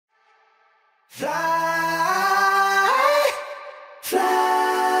Fly,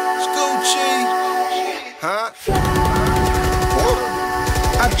 fly, Scoochie, huh?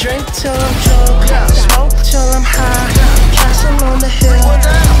 I drink till I'm drunk, smoke till I'm high, castle on the hill,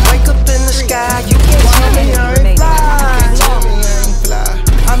 wake up in the sky. You can't tell me I ain't fly.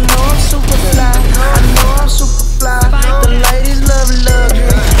 I know I'm super fly, I know I'm super fly. The ladies love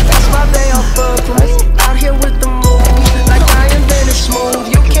luxury, that's why they all fuck with me. Out here with the moves, like I invented smooth.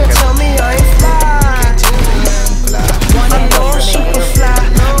 You can't tell me I ain't fly. I know I'm super fly, I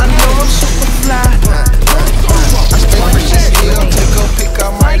know I'm super fly. I stay rich as hell, take a pic, I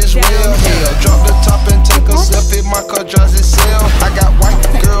might as well. Hell, drop the top and take a selfie, my car drives itself. I got white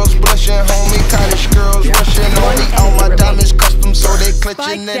girls blushing, homie, cottage girls rushing on me. All my diamonds custom, so they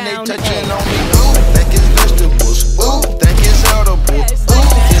clutching and they touching on me. Ooh, think it's vegetables, ooh, think it's edible, ooh,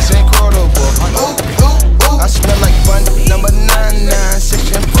 it's incredible, ooh, ooh, ooh. I smell like fun, number 99,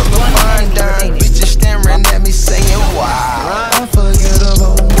 section full of fine dime. Bitches staring at me saying, wow,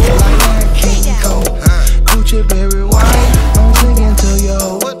 unforgettable, like King Cole, Gucci berry wine, I'm singing to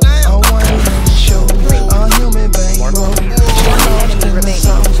yo. I want to show a human bankroll. She lost in the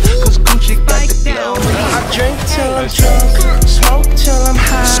songs, cause Gucci got the glow. I drink till I'm drunk, smoke till I'm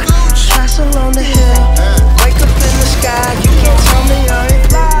high, castle on the hill, wake up in the sky. You can't tell me I ain't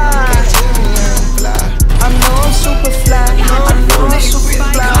fly. I know I'm super fly, I know I'm super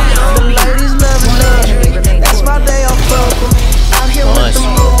fly. The ladies love luxury, that's why they all fuck with me. Out here with the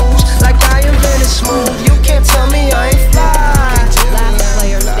moves, like I invented smooth. You can't tell me I ain't fly.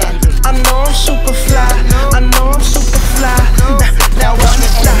 I know I'm super fly, I know I'm super fly. Now watch me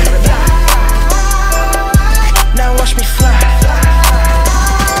fly. Now watch me fly.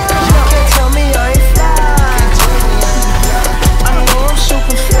 You can't tell me I ain't fly. I know I'm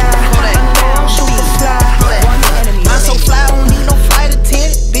super fly, I know I'm super fly. I'm so fly, I don't need no flight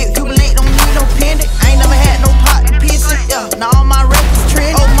attendant. Big Cuban link, don't need no pendant. I ain't never had no pot to piss it. Yeah, now all my records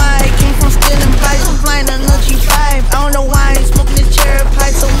trending. Oh my, it came from stealing pipes. I'm flying a little G5. I don't know why I ain't smoking this cherry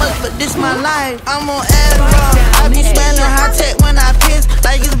pipe so much, but this my life. I'm on Adderall. I be smelling high tech when I piss,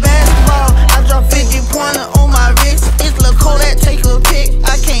 like it's basketball. I drop 50 pointer on my wrist. It's Lil' Kodak, take a pic.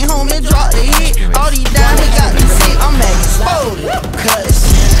 I came home and dropped the hit. All these diamonds got me sick. I'm exploded,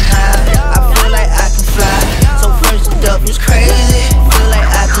 cussing high. I feel like I can fly. So first up is crazy. Feel like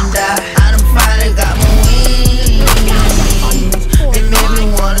I can die. I done finally got my wings. It made me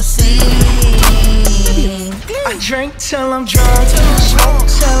wanna sing. I drink till I'm drunk, smoke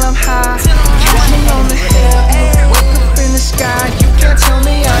till I'm high, castle on the hill, wake up in the sky. You can't tell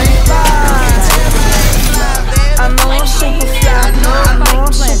me I ain't fly. I know I'm super fly, I know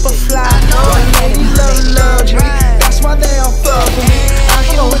I'm super fly. The ladies love luxury, that's why they all fuck with me. Out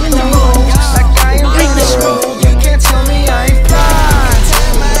here with the moves, like I invented smooth. You can't tell me I ain't fly.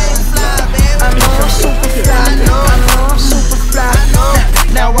 I know I'm super fly, I know I'm super fly.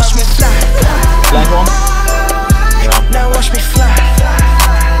 Now watch me fly. Black one? Now watch me fly.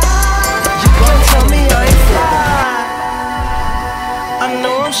 You can't tell me I ain't fly. I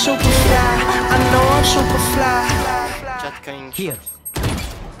know I'm super fly, I know I'm super fly. Here.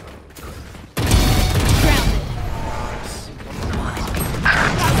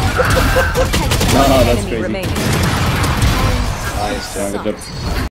 No, that's crazy. Remaining. Nice, good job.